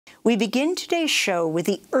We begin today's show with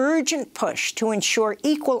the urgent push to ensure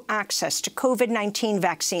equal access to COVID-19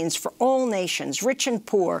 vaccines for all nations, rich and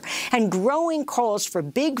poor, and growing calls for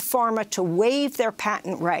Big Pharma to waive their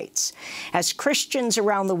patent rights. As Christians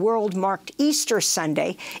around the world marked Easter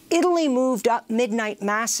Sunday, Italy moved up midnight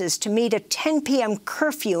masses to meet a 10 p.m.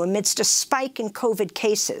 curfew amidst a spike in COVID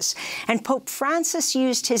cases. And Pope Francis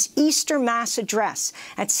used his Easter Mass address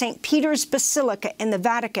at St. Peter's Basilica in the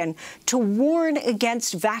Vatican to warn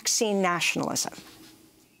against vaccine nationalism.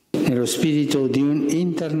 In the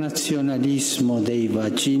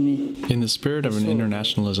spirit of an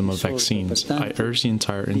internationalism of vaccines, I urge the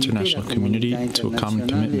entire international community to a common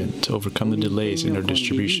commitment to overcome the delays in their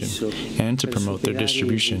distribution and to promote their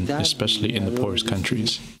distribution, especially in the poorest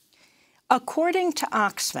countries. According to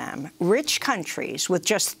Oxfam, rich countries with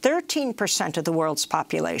just 13% of the world's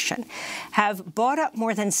population have bought up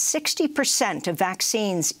more than 60% of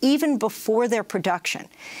vaccines even before their production.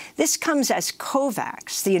 This comes as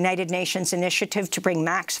COVAX, the United Nations initiative to bring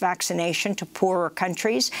mass vaccination to poorer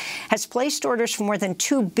countries, has placed orders for more than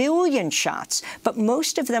 2 billion shots, but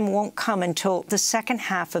most of them won't come until the second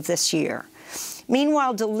half of this year.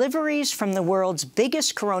 Meanwhile, deliveries from the world's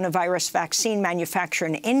biggest coronavirus vaccine manufacturer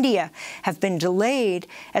in India have been delayed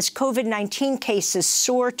as COVID-19 cases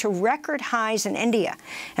soar to record highs in India,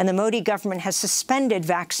 and the Modi government has suspended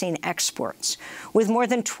vaccine exports. With more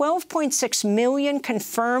than 12.6 million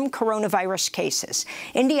confirmed coronavirus cases,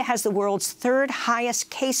 India has the world's third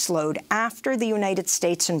highest caseload after the United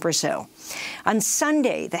States and Brazil. On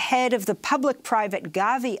Sunday, the head of the public-private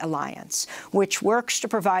Gavi Alliance, which works to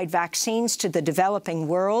provide vaccines to the developing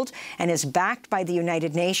world and is backed by the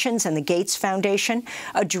United Nations and the Gates Foundation,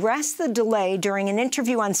 addressed the delay during an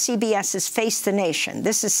interview on CBS's Face the Nation.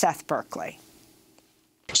 This is Seth Berkley.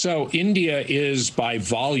 So India is, by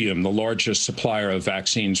volume, the largest supplier of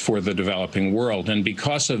vaccines for the developing world. And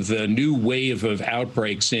because of the new wave of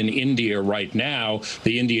outbreaks in India right now,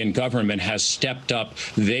 the Indian government has stepped up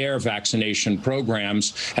their vaccination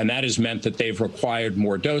programs, and that has meant that they've required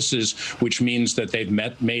more doses, which means that they've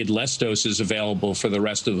made less doses available for the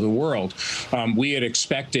rest of the world. We had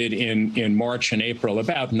expected in March and April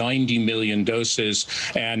about 90 million doses,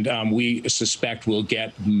 and we suspect we'll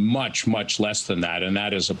get much, much less than that, and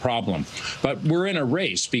that is a problem. But we're in a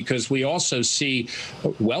race because we also see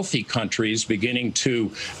wealthy countries beginning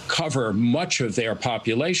to cover much of their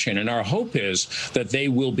population. And our hope is that they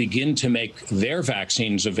will begin to make their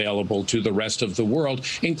vaccines available to the rest of the world,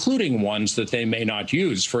 including ones that they may not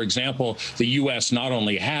use. For example, the U.S. not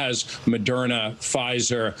only has Moderna,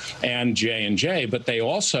 Pfizer, and J&J, but they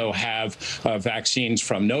also have vaccines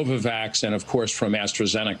from Novavax and, of course, from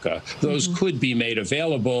AstraZeneca. Those could be made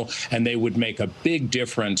available, and they would make a big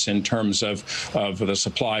difference in terms of the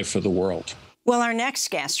supply for the world. Well, our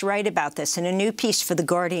next guests write about this in a new piece for The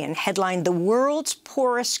Guardian, headlined "The World's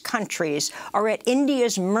Poorest Countries Are at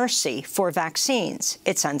India's Mercy for Vaccines.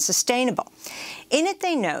 It's Unsustainable." In it,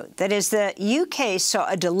 they note that as the UK saw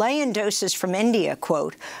a delay in doses from India,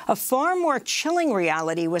 quote, a far more chilling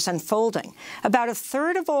reality was unfolding. About a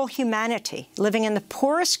third of all humanity living in the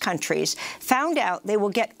poorest countries found out they will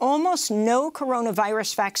get almost no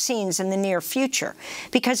coronavirus vaccines in the near future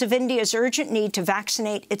because of India's urgent need to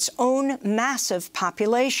vaccinate its own massive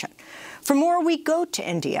population. For more, we go to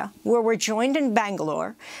India, where we're joined in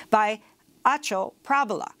Bangalore by Achal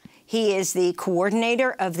Prabhala. He is the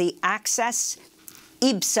coordinator of the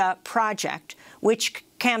AccessIBSA project, which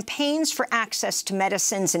campaigns for access to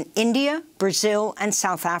medicines in India, Brazil, and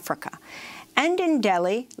South Africa. And in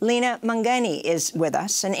Delhi, Leena Menghaney is with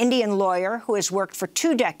us, an Indian lawyer who has worked for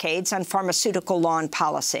 2 decades on pharmaceutical law and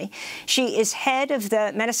policy. She is head of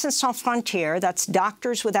the Médecins Sans Frontières, that's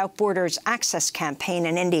Doctors Without Borders access campaign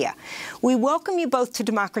in India. We welcome you both to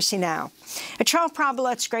Democracy Now! Achal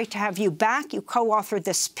Prabhala, it's great to have you back. You co-authored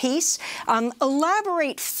this piece.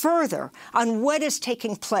 Elaborate further on what is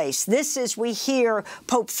taking place. This is, we hear,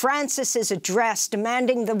 Pope Francis's address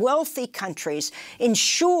demanding the wealthy countries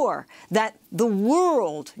ensure that the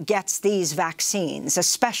world gets these vaccines,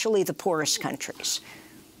 especially the poorest countries.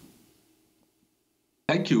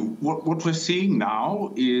 Thank you. What we're seeing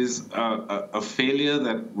now is a failure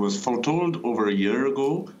that was foretold over a year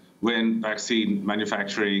ago when vaccine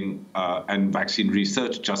manufacturing and vaccine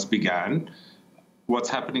research just began. What's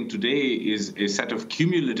happening today is a set of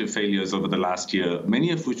cumulative failures over the last year,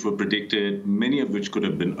 many of which were predicted, many of which could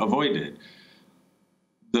have been avoided.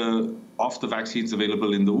 Of the vaccines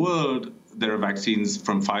available in the world, there are vaccines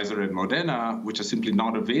from Pfizer and Moderna, which are simply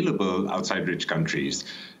not available outside rich countries.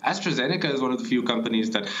 AstraZeneca is one of the few companies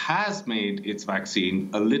that has made its vaccine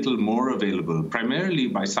a little more available, primarily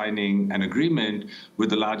by signing an agreement with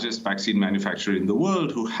the largest vaccine manufacturer in the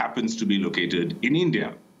world, who happens to be located in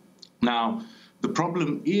India. Now, the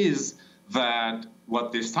problem is that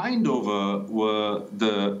what they signed over were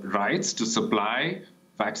the rights to supply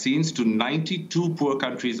vaccines to 92 poor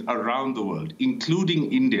countries around the world,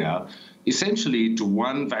 including India, essentially to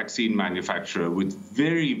one vaccine manufacturer with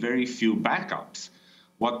very, very few backups.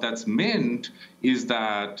 What that's meant is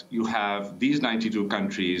that you have these 92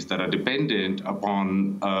 countries that are dependent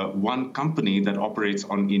upon one company that operates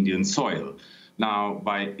on Indian soil. Now,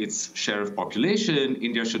 by its share of population,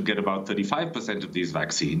 India should get about 35% of these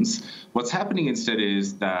vaccines. What's happening instead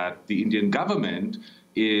is that the Indian government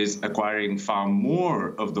is acquiring far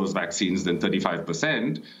more of those vaccines than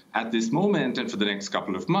 35%. At this moment, and for the next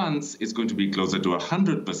couple of months, it's going to be closer to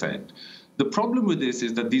 100%. The problem with this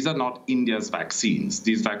is that these are not India's vaccines.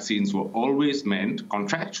 These vaccines were always meant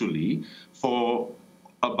contractually for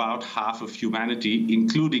about half of humanity,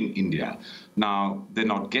 including India. Now, they're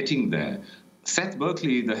not getting there. Seth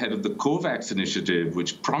Berkley, the head of the COVAX initiative,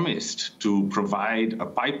 which promised to provide a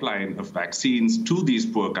pipeline of vaccines to these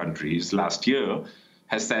poor countries last year,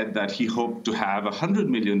 has said that he hoped to have 100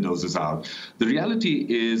 million doses out. The reality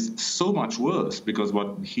is so much worse, because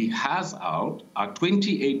what he has out are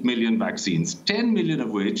 28 million vaccines, 10 million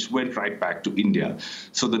of which went right back to India.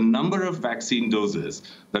 So the number of vaccine doses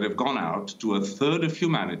that have gone out to a third of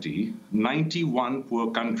humanity, 91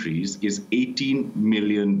 poor countries, is 18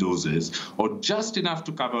 million doses, or just enough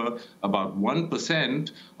to cover about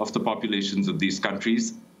 1% of the populations of these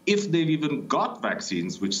countries, if they've even got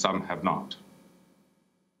vaccines, which some have not.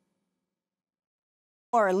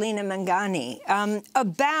 Or Leena Menghaney,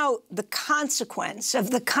 about the consequence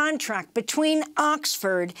of the contract between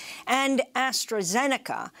Oxford and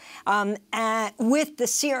AstraZeneca with the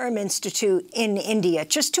Serum Institute in India,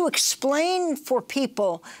 just to explain for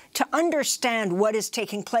people to understand what is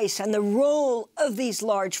taking place and the role of these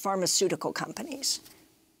large pharmaceutical companies.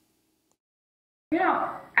 You know,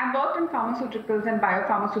 I've worked in pharmaceuticals and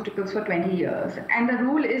biopharmaceuticals for 20 years, and the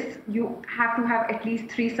rule is you have to have at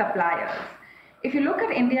least 3 suppliers. If you look at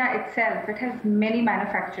India itself, it has many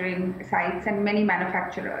manufacturing sites and many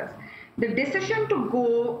manufacturers. The decision to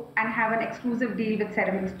go and have an exclusive deal with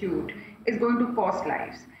Serum Institute is going to cost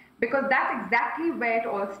lives, because that's exactly where it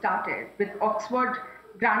all started, with Oxford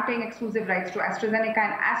granting exclusive rights to AstraZeneca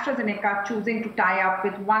and AstraZeneca choosing to tie up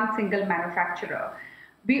with one single manufacturer.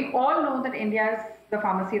 We all know that India is the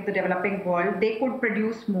pharmacy of the developing world. They could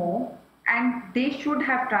produce more, and they should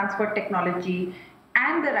have transferred technology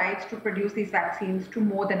and the rights to produce these vaccines to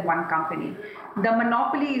more than one company. The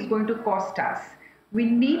monopoly is going to cost us. We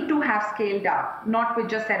need to have scaled up, not with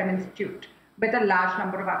just Serum Institute, but a large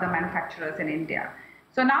number of other manufacturers in India.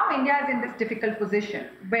 So now India is in this difficult position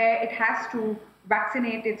where it has to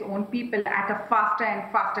vaccinate its own people at a faster and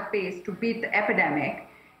faster pace to beat the epidemic,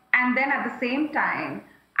 and then at the same time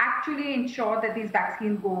actually ensure that these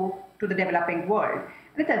vaccines go to the developing world.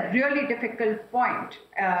 It's a really difficult point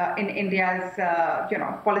in India's,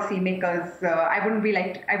 policymakers. I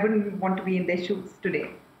wouldn't want to be in their shoes today.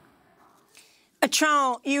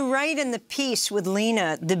 Achal, you write in the piece with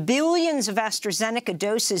Leena, the billions of AstraZeneca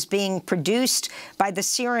doses being produced by the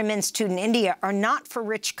Serum Institute in India are not for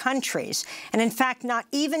rich countries, and in fact not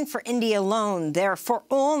even for India alone. They're for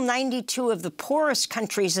all 92 of the poorest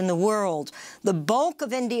countries in the world. The bulk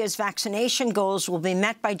of India's vaccination goals will be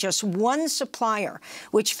met by just one supplier,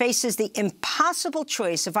 which faces the impossible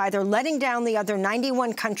choice of either letting down the other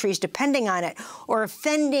 91 countries depending on it or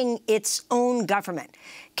offending its own government.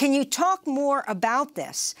 Can you talk more about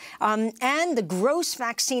this and the gross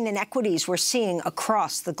vaccine inequities we're seeing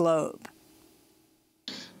across the globe?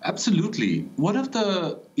 Absolutely. One of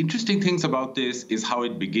the interesting things about this is how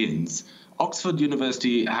it begins. Oxford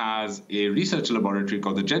University has a research laboratory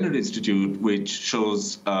called the Serum Institute, which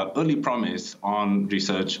shows early promise on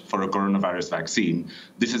research for a coronavirus vaccine.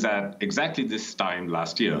 This is at exactly this time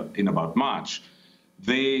last year, in about March.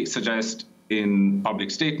 They suggest in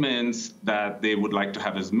public statements that they would like to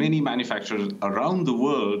have as many manufacturers around the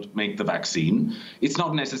world make the vaccine. It's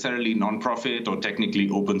not necessarily nonprofit or technically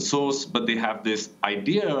open source, but they have this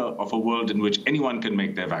idea of a world in which anyone can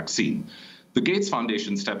make their vaccine. The Gates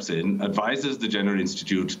Foundation steps in, advises the Serum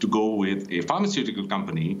Institute to go with a pharmaceutical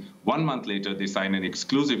company. 1 month later, they sign an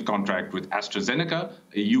exclusive contract with AstraZeneca,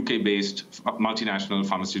 a UK-based multinational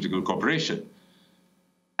pharmaceutical corporation.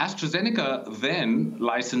 AstraZeneca then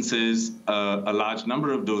licenses a large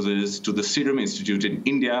number of doses to the Serum Institute in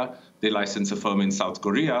India. They license a firm in South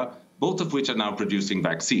Korea. both of which are now producing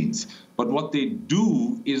vaccines. But what they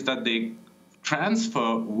do is that they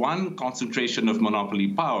transfer one concentration of monopoly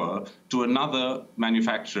power to another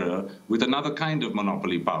manufacturer with another kind of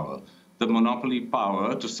monopoly power, the monopoly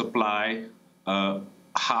power to supply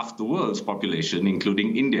half the world's population,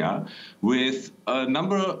 including India, with a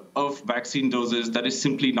number of vaccine doses that is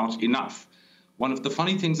simply not enough. One of the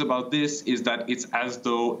funny things about this is that it's as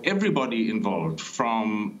though everybody involved,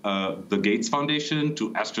 from the Gates Foundation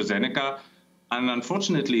to AstraZeneca, and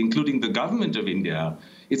unfortunately, including the government of India,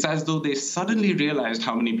 it's as though they suddenly realized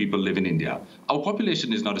how many people live in India. Our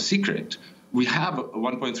population is not a secret. We have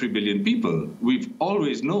 1.3 billion people. We've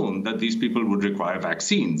always known that these people would require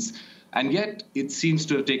vaccines. And yet, it seems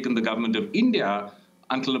to have taken the government of India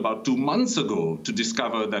until about 2 months ago to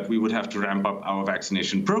discover that we would have to ramp up our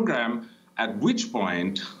vaccination program, at which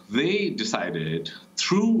point they decided,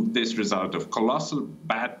 through this result of colossal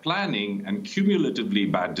bad planning and cumulatively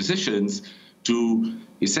bad decisions, to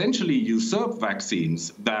essentially usurp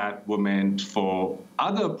vaccines that were meant for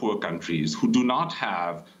other poor countries who do not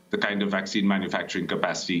have the kind of vaccine manufacturing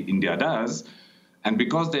capacity India does. And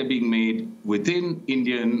because they're being made within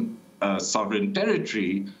Indian sovereign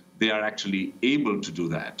territory, they are actually able to do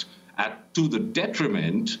that, to the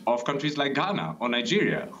detriment of countries like Ghana or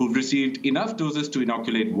Nigeria, who've received enough doses to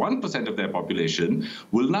inoculate 1% of their population,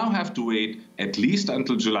 will now have to wait at least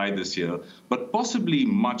until July this year, but possibly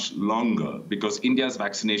much longer, because India's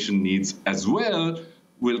vaccination needs as well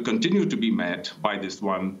will continue to be met by this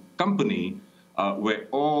one company where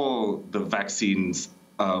all the vaccine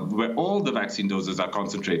doses are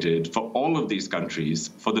concentrated for all of these countries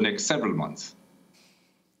for the next several months.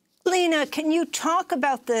 Leena, can you talk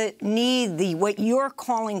about the need, what you're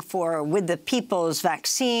calling for with the People's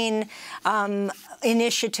Vaccine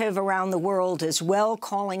Initiative around the world as well,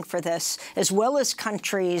 calling for this, as well as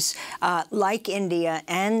countries like India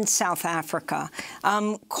and South Africa,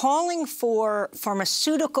 calling for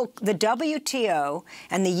the WTO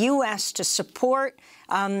and the U.S. to support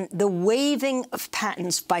the waiving of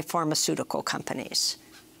patents by pharmaceutical companies?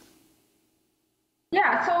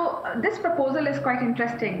 Yeah, so this proposal is quite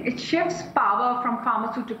interesting. It shifts power from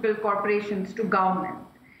pharmaceutical corporations to government.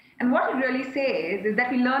 And what it really says is that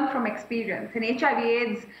we learn from experience. In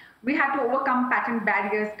HIV/AIDS, we had to overcome patent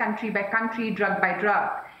barriers country by country, drug by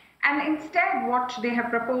drug. And instead, what they have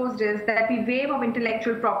proposed is that we waive of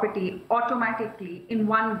intellectual property automatically in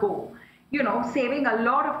one go, saving a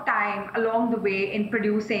lot of time along the way in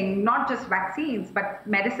producing not just vaccines, but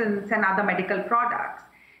medicines and other medical products.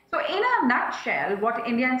 So in a nutshell, what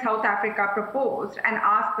India and South Africa proposed and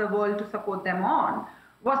asked the world to support them on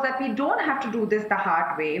was that we don't have to do this the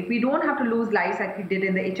hard way. We don't have to lose lives like we did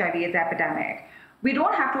in the HIV/AIDS epidemic. We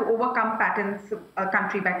don't have to overcome patents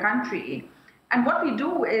country by country. And what we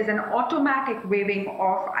do is an automatic waiving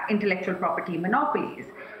of intellectual property monopolies.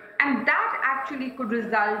 And that actually could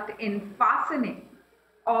result in fastening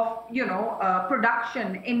of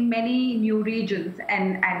production in many new regions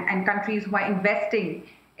and countries who are investing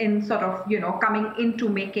in sort of, coming into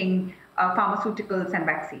making pharmaceuticals and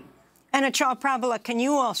vaccines. And Achal Prabhala, can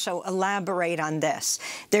you also elaborate on this?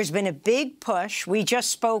 There's been a big push. We just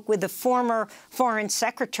spoke with the former Foreign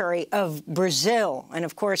Secretary of Brazil, and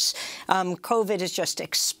of course, COVID is just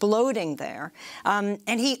exploding there. And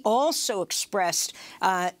he also expressed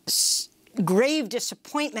grave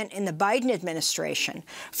disappointment in the Biden administration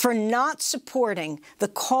for not supporting the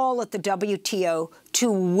call at the WTO to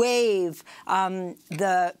waive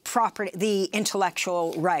the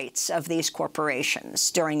intellectual rights of these corporations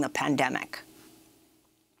during the pandemic.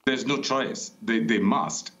 There's no choice. They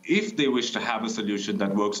must. If they wish to have a solution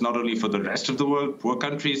that works not only for the rest of the world, poor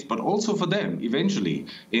countries, but also for them eventually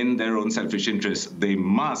in their own selfish interests, they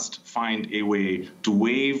must find a way to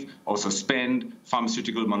waive or suspend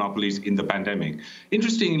pharmaceutical monopolies in the pandemic.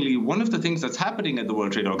 Interestingly, one of the things that's happening at the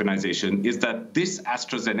World Trade Organization is that this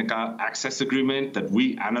AstraZeneca access agreement that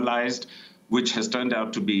we analyzed, which has turned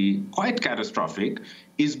out to be quite catastrophic,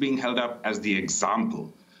 is being held up as the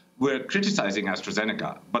example. We're criticizing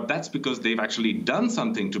AstraZeneca, but that's because they've actually done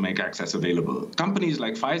something to make access available. Companies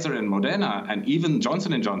like Pfizer and Moderna, and even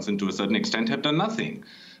Johnson & Johnson to a certain extent, have done nothing.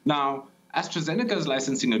 Now, AstraZeneca's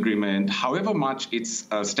licensing agreement, however much it's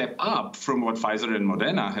a step up from what Pfizer and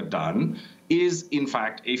Moderna have done, is in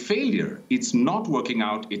fact a failure. It's not working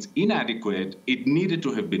out, it's inadequate, it needed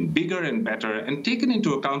to have been bigger and better and taken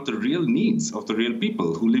into account the real needs of the real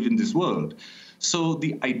people who live in this world. So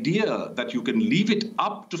the idea that you can leave it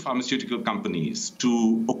up to pharmaceutical companies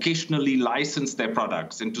to occasionally license their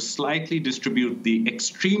products and to slightly distribute the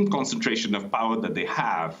extreme concentration of power that they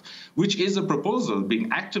have, which is a proposal being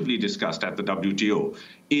actively discussed at the WTO,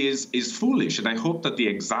 is foolish. And I hope that the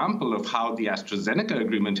example of how the AstraZeneca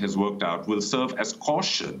agreement has worked out will serve as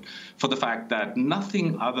caution for the fact that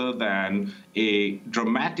nothing other than a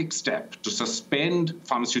dramatic step to suspend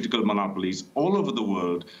pharmaceutical monopolies all over the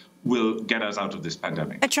world will get us out of this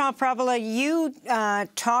pandemic. Achal Prabhala, you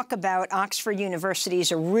talk about Oxford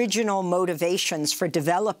University's original motivations for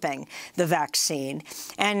developing the vaccine,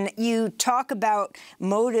 and you talk about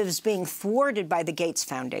motives being thwarted by the Gates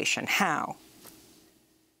Foundation. How?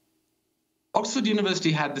 Oxford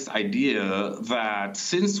University had this idea that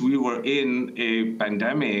since we were in a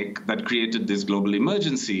pandemic that created this global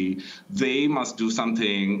emergency, they must do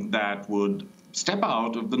something that would step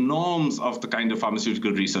out of the norms of the kind of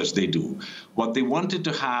pharmaceutical research they do. What they wanted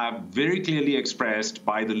to have very clearly expressed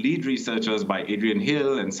by the lead researchers, by Adrian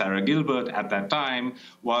Hill and Sarah Gilbert at that time,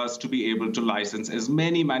 was to be able to license as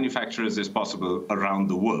many manufacturers as possible around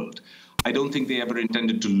the world. I don't think they ever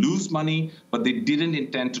intended to lose money, but they didn't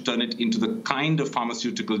intend to turn it into the kind of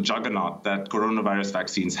pharmaceutical juggernaut that coronavirus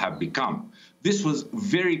vaccines have become. This was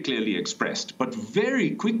very clearly expressed, but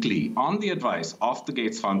very quickly, on the advice of the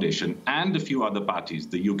Gates Foundation and a few other parties,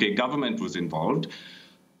 the UK government was involved,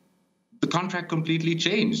 the contract completely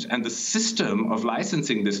changed, and the system of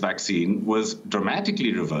licensing this vaccine was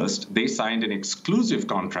dramatically reversed. They signed an exclusive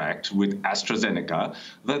contract with AstraZeneca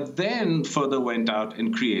that then further went out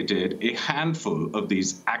and created a handful of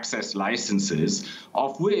these access licenses,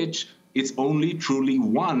 of which it's only truly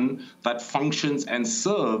one that functions and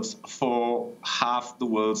serves for half the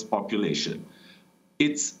world's population.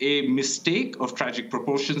 It's a mistake of tragic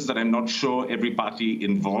proportions that I'm not sure every party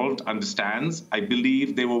involved understands. I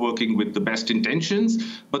believe they were working with the best intentions,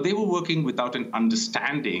 but they were working without an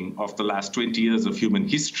understanding of the last 20 years of human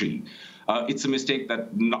history. It's a mistake that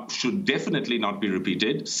should definitely not be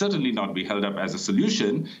repeated, certainly not be held up as a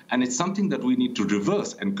solution, and it's something that we need to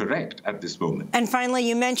reverse and correct at this moment. And finally,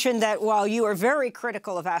 you mentioned that while you are very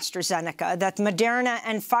critical of AstraZeneca, that Moderna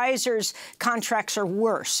and Pfizer's contracts are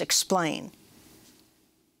worse. Explain.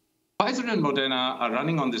 Pfizer and Moderna are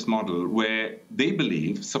running on this model where they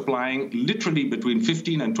believe supplying literally between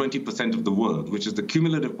 15 and 20% of the world, which is the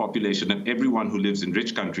cumulative population of everyone who lives in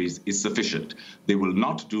rich countries, is sufficient. They will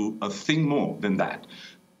not do a thing more than that.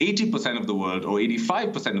 80% of the world or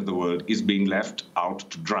 85% of the world is being left out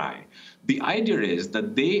to dry. The idea is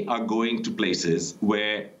that they are going to places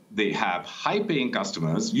where they have high-paying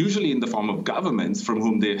customers, usually in the form of governments from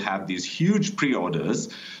whom they have these huge pre-orders.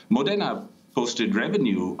 Moderna posted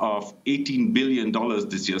revenue of $18 billion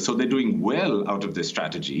this year, so they're doing well out of this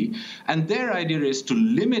strategy. And their idea is to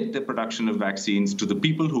limit the production of vaccines to the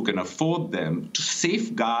people who can afford them, to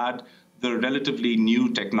safeguard the relatively new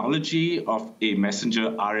technology of a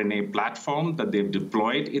messenger RNA platform that they've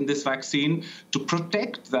deployed in this vaccine, to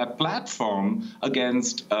protect that platform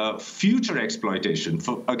against future exploitation,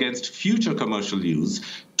 against future commercial use,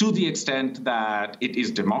 to the extent that it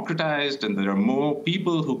is democratized and there are more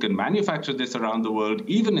people who can manufacture this around the world,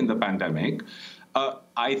 even in the pandemic.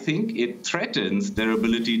 I think it threatens their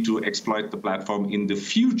ability to exploit the platform in the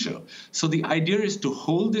future. So the idea is to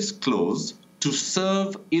hold this close, to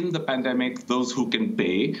serve in the pandemic those who can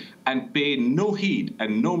pay, and pay no heed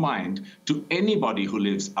and no mind to anybody who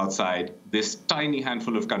lives outside this tiny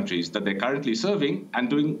handful of countries that they're currently serving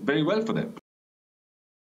and doing very well for them.